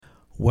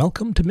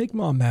Welcome to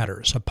Mi'kmaq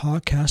Matters, a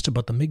podcast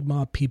about the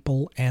Mi'kmaq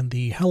people and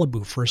the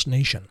Qalipu First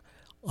Nation.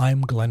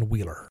 I'm Glenn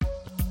Wheeler.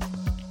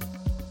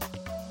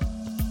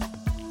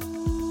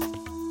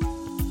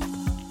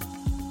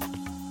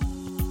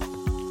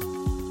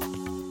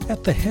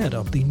 At the head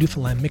of the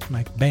Newfoundland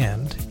Mi'kmaq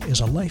Band is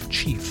a life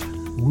chief,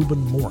 Reuben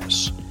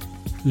Morris,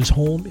 whose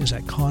home is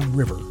at Conne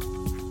River.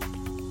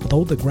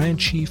 Although the Grand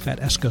Chief at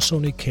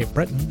Eskasoni, Cape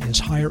Breton is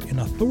higher in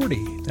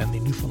authority than the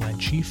Newfoundland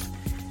Chief,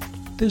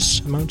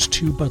 this amounts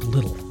to but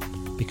little,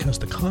 because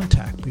the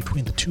contact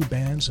between the two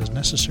bands is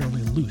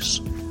necessarily loose,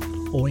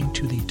 owing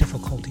to the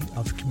difficulty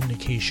of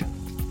communication.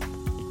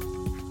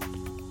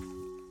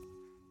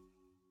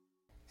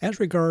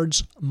 As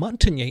regards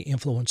Montagnais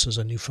influences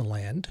in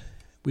Newfoundland,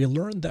 we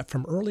learned that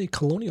from early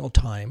colonial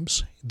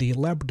times, the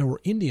Labrador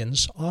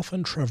Indians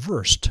often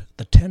traversed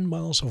the 10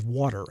 miles of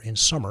water in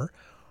summer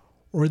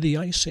or the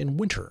ice in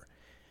winter,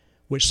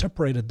 which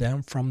separated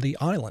them from the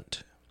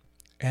island,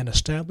 and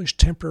established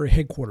temporary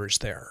headquarters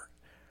there.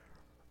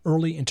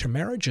 Early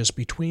intermarriages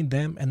between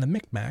them and the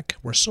Micmac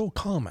were so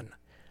common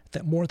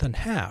that more than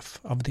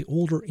half of the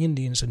older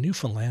Indians in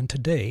Newfoundland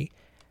today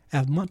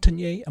have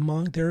Montagnais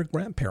among their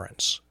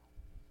grandparents.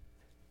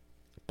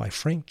 By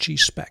Frank G.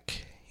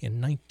 Speck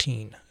in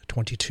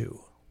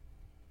 1922.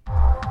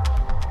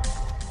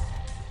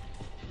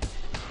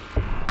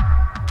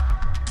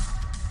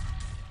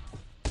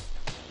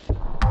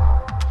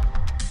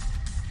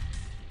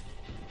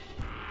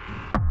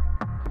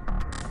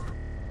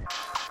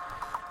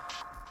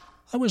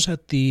 I was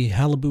at the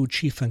Qalipu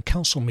Chief and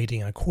Council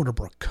meeting at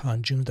Quarterbrook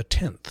on June the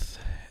 10th.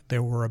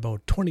 There were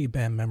about 20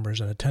 band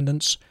members in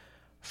attendance,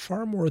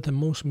 far more than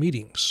most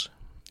meetings.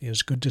 It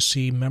is good to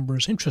see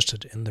members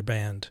interested in their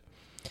band.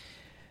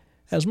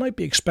 As might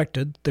be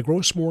expected, the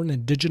Gros Morne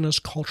Indigenous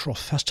Cultural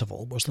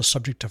Festival was the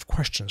subject of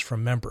questions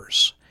from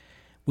members.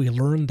 We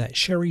learned that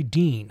Sherry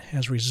Dean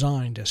has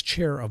resigned as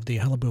chair of the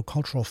Qalipu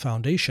Cultural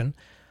Foundation,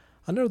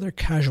 another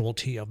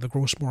casualty of the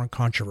Gros Morne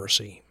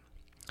controversy.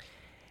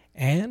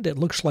 And it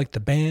looks like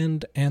the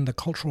band and the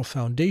Cultural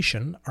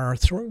Foundation are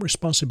throwing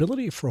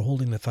responsibility for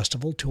holding the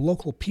festival to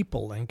local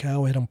people in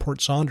Cowhead and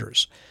Port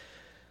Saunders.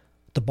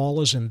 The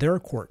ball is in their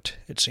court,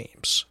 it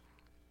seems.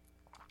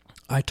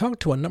 I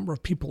talked to a number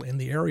of people in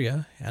the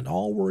area, and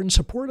all were in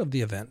support of the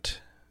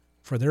event.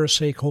 For their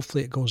sake,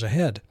 hopefully it goes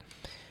ahead.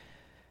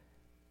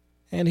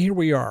 And here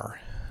we are,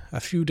 a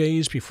few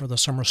days before the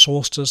summer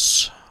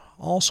solstice,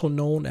 also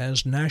known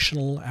as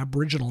National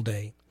Aboriginal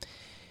Day.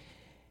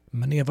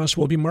 Many of us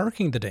will be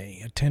marking the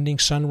day, attending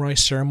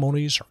sunrise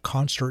ceremonies or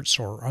concerts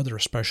or other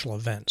special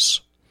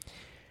events.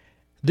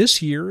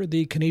 This year,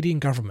 the Canadian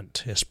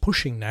government is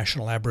pushing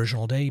National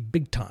Aboriginal Day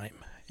big time,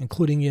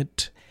 including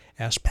it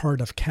as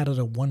part of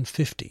Canada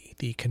 150,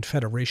 the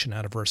Confederation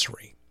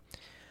anniversary.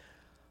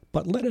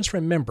 But let us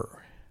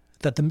remember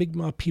that the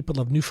Mi'kmaq people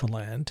of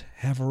Newfoundland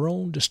have our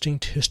own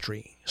distinct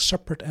history,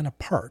 separate and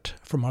apart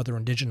from other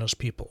Indigenous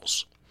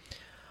peoples.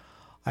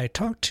 I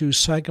talked to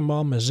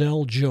Sagama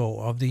Mazel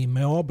Joe of the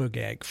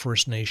Meobu'gag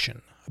First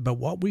Nation about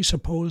what we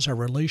suppose our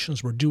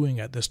relations were doing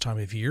at this time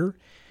of year,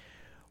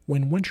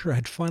 when winter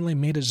had finally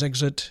made its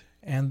exit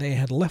and they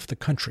had left the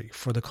country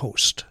for the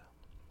coast.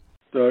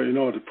 So,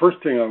 the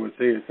first thing I would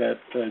say is that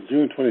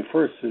June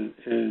 21st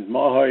is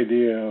my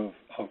idea of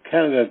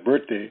Canada's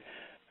birthday,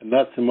 and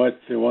not so much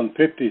the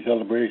 150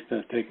 celebration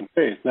that's taking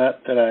place.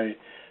 Not that I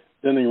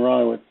nothing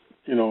wrong with,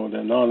 the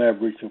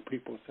non-Aboriginal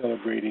people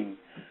celebrating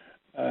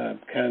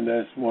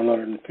Canada's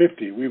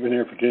 150. We've been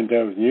here for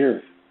 10,000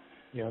 years.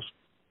 Yes.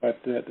 But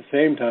at the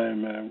same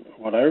time,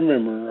 what I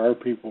remember our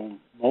people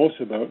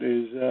most about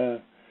is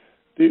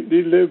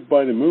they lived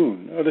by the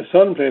moon. The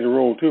sun played a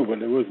role too,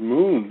 but it was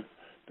moon.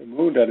 The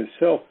moon that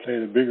itself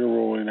played a bigger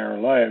role in our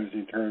lives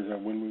in terms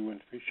of when we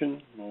went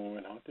fishing, when we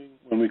went hunting,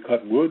 when we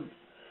cut wood.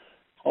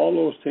 All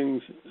those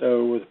things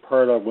was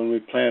part of when we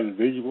planted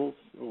vegetables,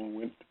 when we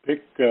went to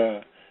pick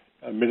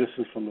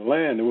medicines from the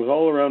land. It was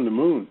all around the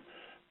moon.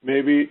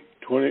 Maybe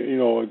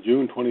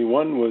June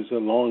 21 was the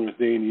longest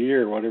day in the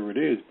year, whatever it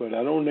is, but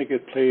I don't think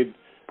it played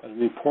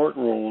an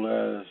important role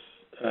as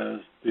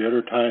the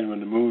other times when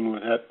the moon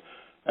was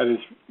at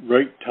its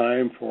right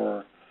time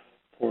for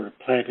the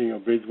planting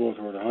of vegetables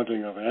or the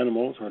hunting of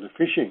animals or the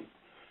fishing.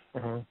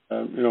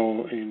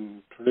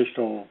 In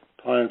traditional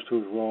times too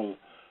as well,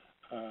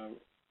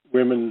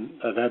 women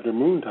that had their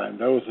moon time,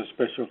 that was a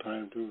special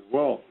time too as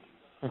well.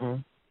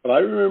 But I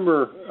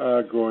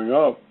remember growing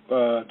up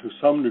to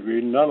some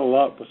degree, not a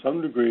lot, but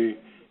some degree,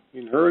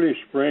 in early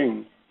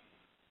spring,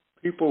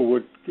 people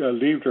would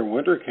leave their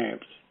winter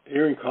camps.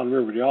 Here in Conne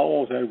River, they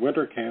always had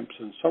winter camps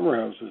and summer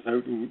houses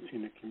out in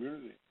the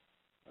community.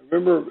 I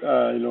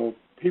remember,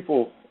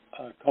 people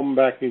coming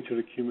back into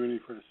the community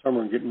for the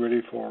summer and getting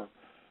ready for,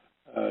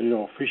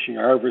 fishing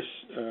harvest,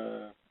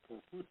 for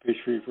food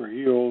fishery, for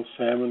eels,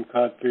 salmon,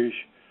 codfish,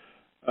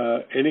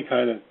 any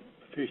kind of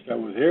fish that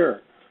was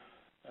there.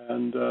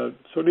 And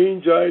so they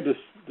enjoyed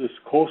this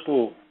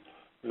coastal,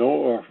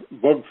 or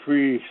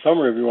bug-free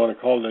summer, if you want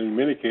to call it, in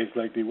many cases,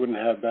 like they wouldn't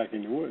have back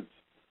in the woods.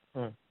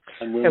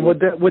 And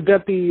would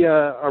that be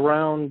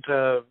around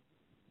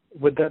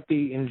would that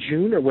be in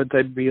June, or would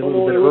that be a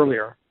little bit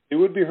earlier? It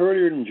would be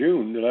earlier in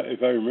June,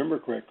 if I remember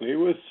correctly. It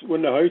was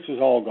when the ice was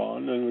all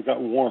gone and it got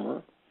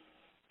warmer,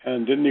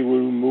 and then they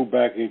would move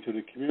back into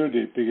the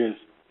community, because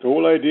the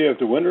whole idea of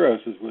the winter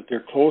houses was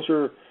they're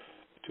closer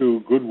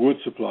to good wood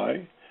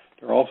supply.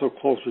 They're also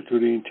closer to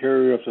the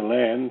interior of the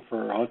land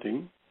for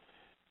hunting.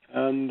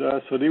 And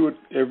so they would,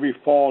 every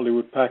fall, they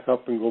would pack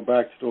up and go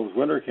back to those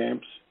winter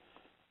camps.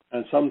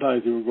 And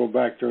sometimes they would go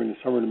back during the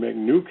summer to make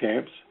new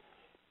camps.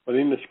 But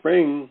in the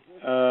spring,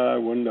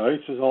 when the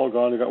ice was all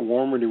gone, it got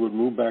warmer, they would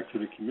move back to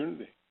the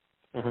community.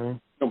 Mm-hmm.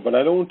 No, but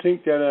I don't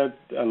think that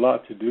had a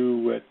lot to do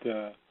with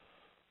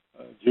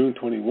June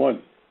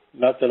 21.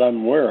 Not that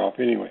I'm aware of,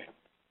 anyway.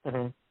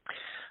 Mm-hmm.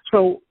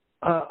 So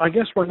I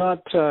guess we're not,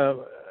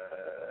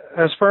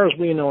 as far as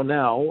we know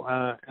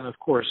now, and of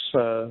course,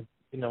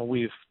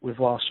 we've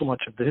lost so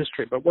much of the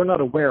history, but we're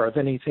not aware of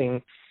any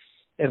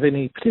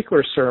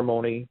particular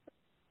ceremony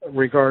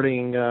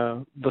regarding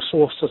the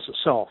solstice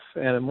itself.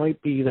 And it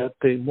might be that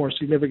the more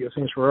significant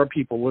things for our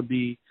people would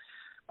be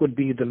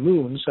the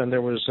moons. And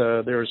there was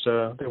a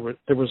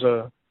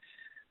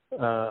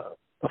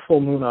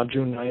full moon on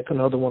June 9th,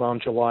 another one on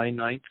July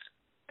 9th.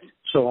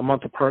 So a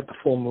month apart, the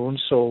full moon.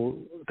 So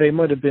they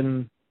might have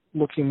been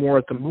looking more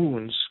at the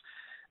moons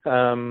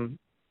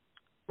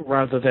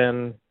rather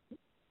than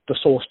the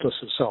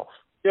solstice itself.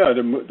 Yeah,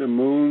 the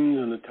moon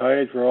and the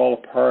tides were all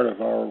a part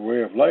of our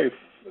way of life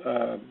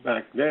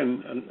back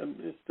then,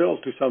 and still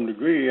to some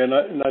degree. And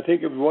I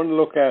think if we want to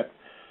look at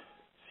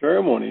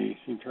ceremonies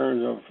in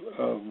terms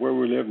of where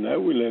we live now,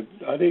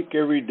 I think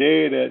every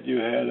day that you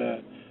had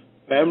a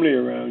family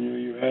around you,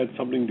 you had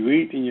something to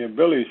eat in your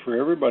bellies for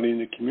everybody in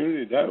the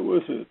community. That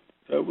was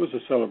a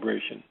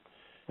celebration.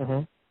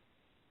 Mm-hmm.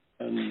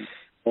 And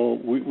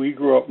we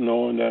grew up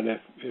knowing that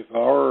if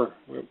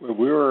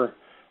we were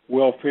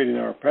well fed in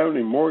our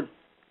family, 9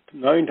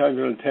 times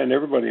out of 10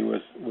 everybody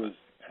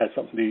had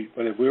something to eat.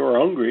 But if we were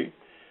hungry,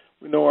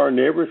 we know our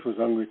neighbors was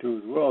hungry too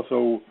as well.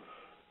 So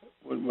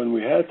when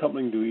we had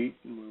something to eat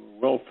and we were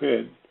well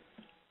fed,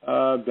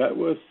 that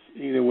was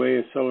in a way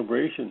a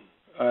celebration.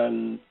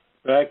 And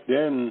back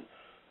then,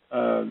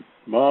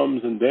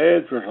 moms and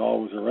dads were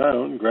always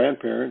around,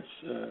 grandparents.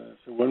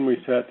 So when we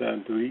sat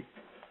down to eat,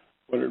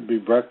 whether it be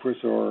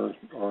breakfast or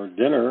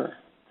dinner,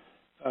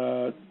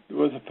 it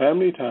was a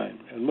family time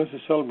and it was a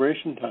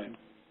celebration time.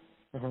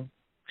 Mm-hmm.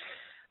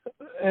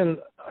 And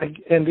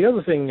the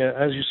other thing,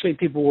 as you say,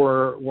 people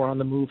were on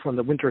the move from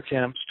the winter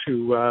camps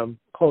to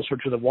closer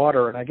to the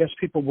water, and I guess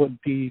people would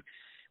be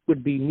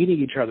meeting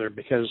each other,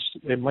 because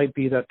it might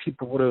be that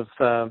people would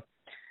have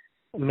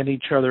met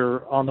each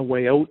other on the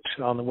way out,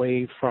 on the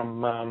way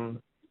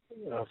from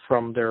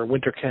their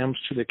winter camps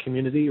to the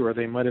community, or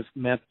they might have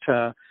met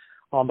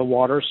on the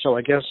water. So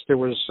I guess there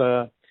was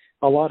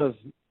a lot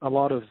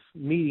of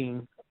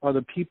meeting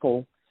other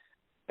people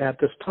at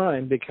this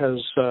time,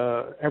 because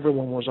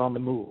everyone was on the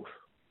move.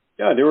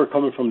 Yeah, they were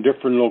coming from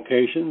different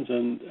locations,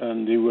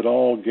 and they would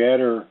all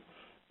gather.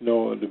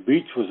 The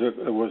beach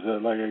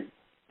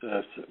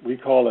we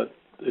call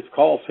it's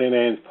called St.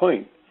 Anne's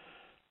Point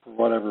for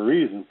whatever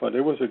reason, but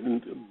it was a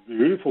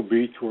beautiful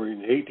beach where in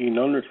the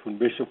 1800s, when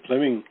Bishop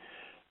Fleming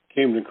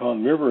came to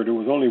Conn River, there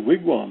was only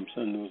wigwams,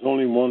 and there was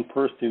only one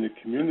person in the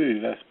community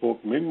that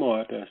spoke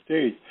Mi'kmaq at that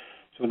stage.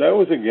 So that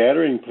was a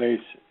gathering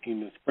place in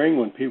the spring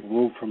when people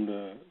moved from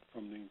the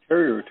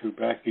interior to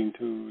back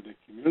into the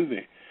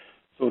community.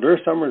 So their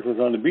summers was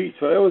on the beach,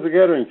 so that was a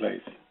gathering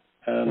place.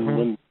 And mm-hmm.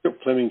 when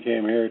Bishop Fleming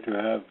came here to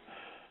have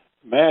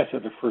Mass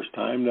at the first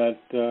time, that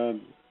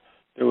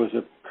there was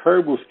a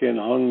caribou skin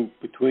hung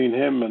between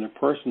him and a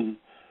person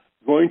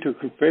going to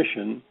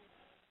confession,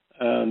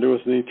 and there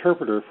was an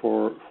interpreter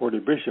for the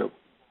bishop.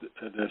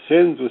 The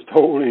sins was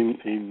told in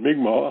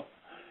Mi'kmaq,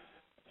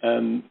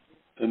 and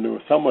there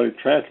was somebody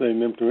translating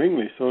them to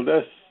English. So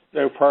that's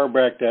how far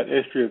back that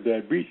history of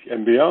that beach,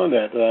 and beyond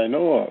that I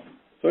know of.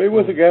 So it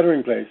was a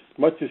gathering place,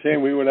 much the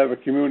same we would have a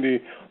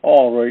community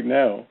hall right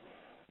now.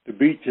 The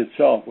beach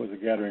itself was a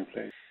gathering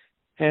place.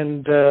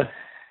 And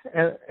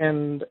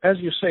as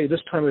you say,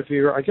 this time of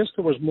year, I guess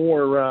there was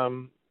more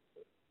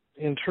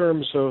in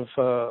terms of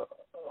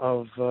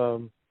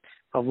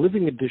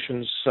living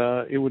conditions.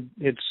 Of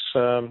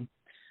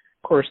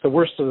course, the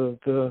worst of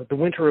the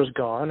winter is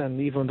gone, and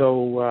even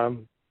though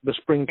the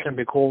spring can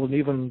be cold, and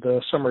even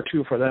the summer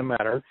too, for that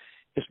matter,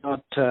 it's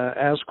not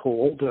as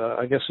cold.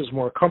 I guess it's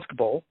more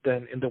comfortable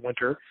than in the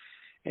winter,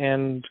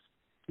 and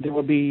there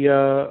will be,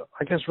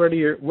 I guess,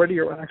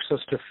 readier access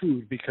to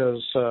food,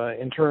 because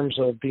in terms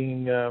of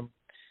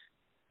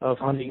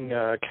hunting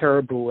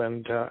caribou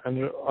and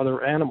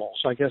other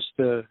animals, I guess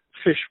the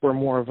fish were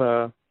more of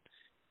a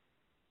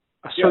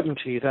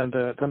certainty than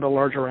the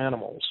larger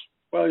animals.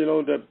 Well,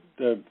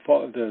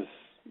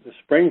 the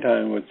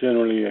springtime was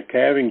generally a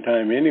calving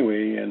time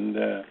anyway,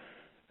 and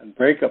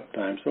breakup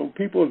time. So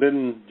people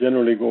didn't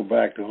generally go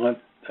back to hunt.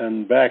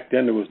 And back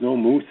then there was no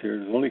moose here.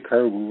 There was only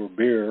caribou or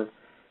bear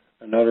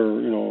and other,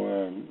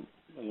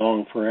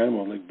 long fur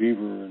animals like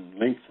beaver and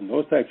lynx and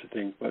those types of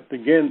things. But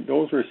again,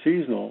 those were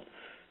seasonal.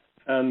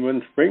 And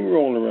when spring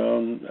rolled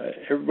around,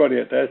 everybody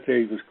at that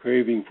stage was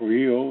craving for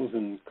eels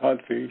and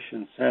codfish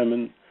and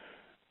salmon,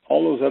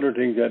 all those other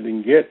things I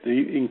didn't get,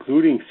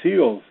 including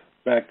seals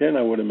back then,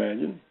 I would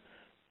imagine.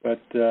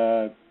 But,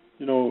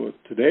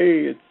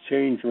 today it's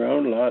changed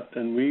around a lot,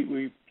 and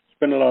we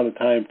spend a lot of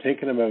time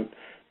thinking about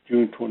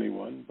June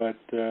 21. But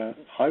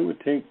I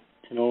would think,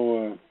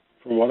 from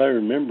what I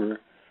remember,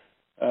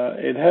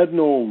 it had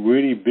no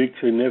really big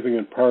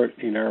significant part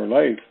in our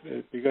life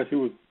because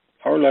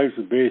our lives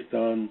were based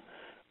on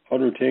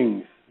other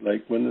things,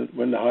 like when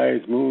the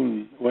highest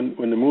moon, when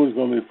the moon was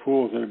going to be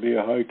full, so there'd be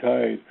a high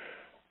tide,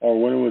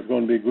 or when it was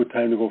going to be a good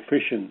time to go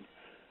fishing.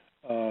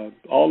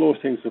 All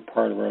those things are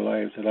part of our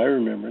lives that I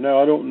remember.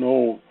 Now, I don't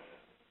know,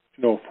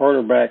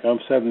 further back, I'm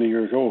 70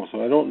 years old,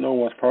 so I don't know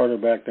what's farther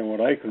back than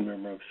what I can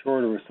remember. I'm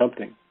sure there was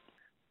something.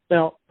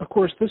 Now, of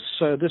course,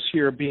 this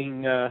year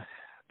being,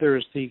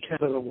 there's the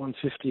Canada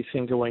 150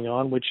 thing going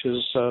on, which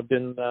has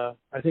been,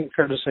 I think,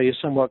 fair to say,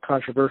 somewhat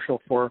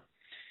controversial for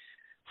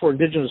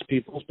Indigenous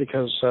peoples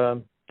because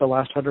the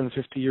last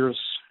 150 years,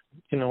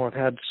 have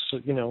had,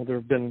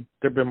 there've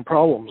been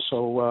problems.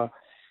 So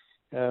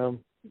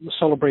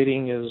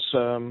celebrating is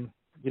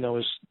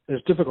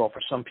difficult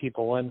for some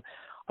people, and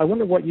I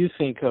wonder what you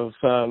think of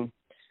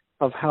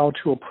how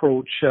to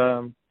approach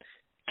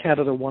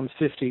Canada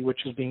 150,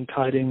 which is being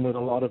tied in with a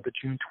lot of the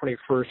June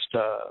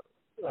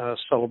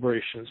 21st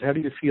celebrations. How do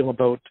you feel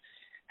about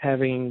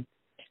having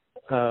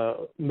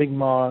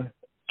Mi'kmaq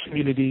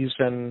communities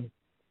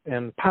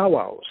and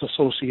powwows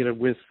associated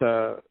with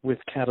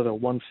Canada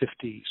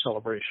 150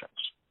 celebrations?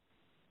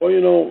 Well,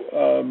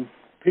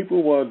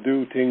 people will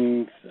do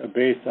things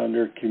based on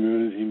their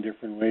community in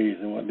different ways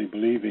and what they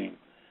believe in.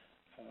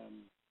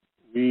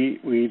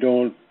 We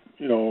don't,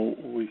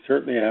 we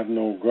certainly have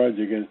no grudge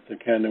against the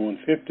Canada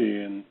 150,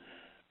 and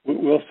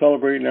we'll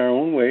celebrate in our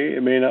own way.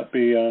 It may not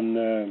be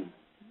on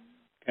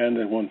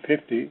Canada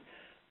 150,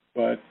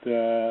 but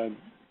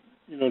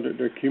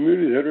their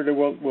communities that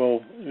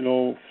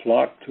will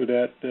flock to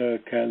that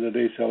Canada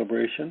Day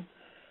celebration,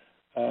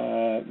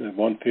 the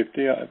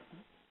 150.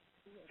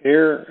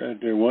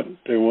 There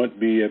won't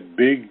be a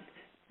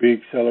big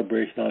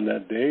celebration on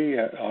that day.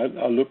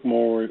 I look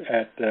more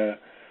at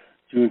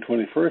June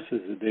 21st as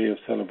a day of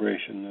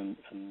celebration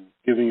and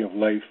giving of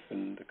life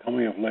and the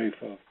coming of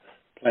life of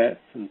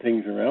plants and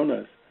things around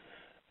us.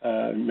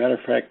 Matter of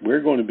fact, we're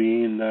going to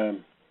be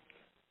in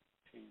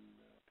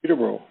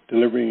Peterborough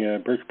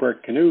delivering birch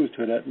bark canoes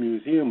to that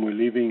museum. We're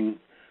leaving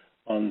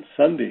on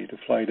Sunday to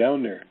fly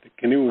down there. The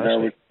canoes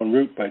are en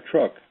route by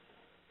truck.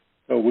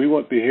 So we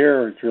won't be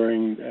here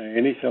during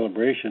any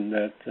celebration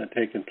that's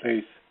taking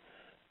place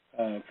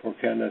for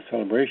Canada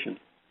Celebration.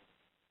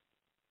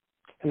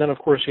 And then, of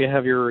course, you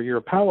have your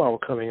powwow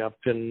coming up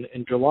in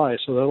July,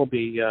 so that'll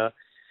be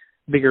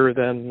bigger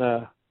than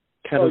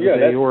Canada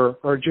Day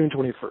or June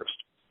 21st.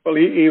 Well,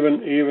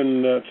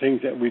 even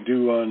things that we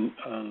do on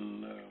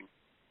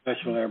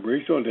National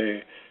Aboriginal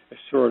Day is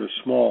sort of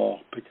small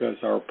because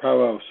our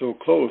powwow is so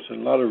close,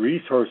 and a lot of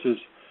resources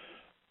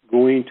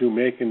go into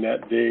making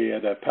that day,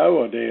 that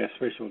powwow day, a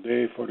special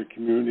day for the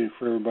community and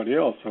for everybody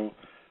else. So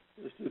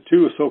the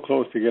two are so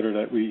close together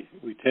that we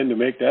tend to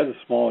make that a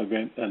small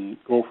event and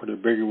go for the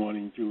bigger one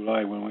in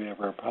July when we have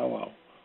our powwow.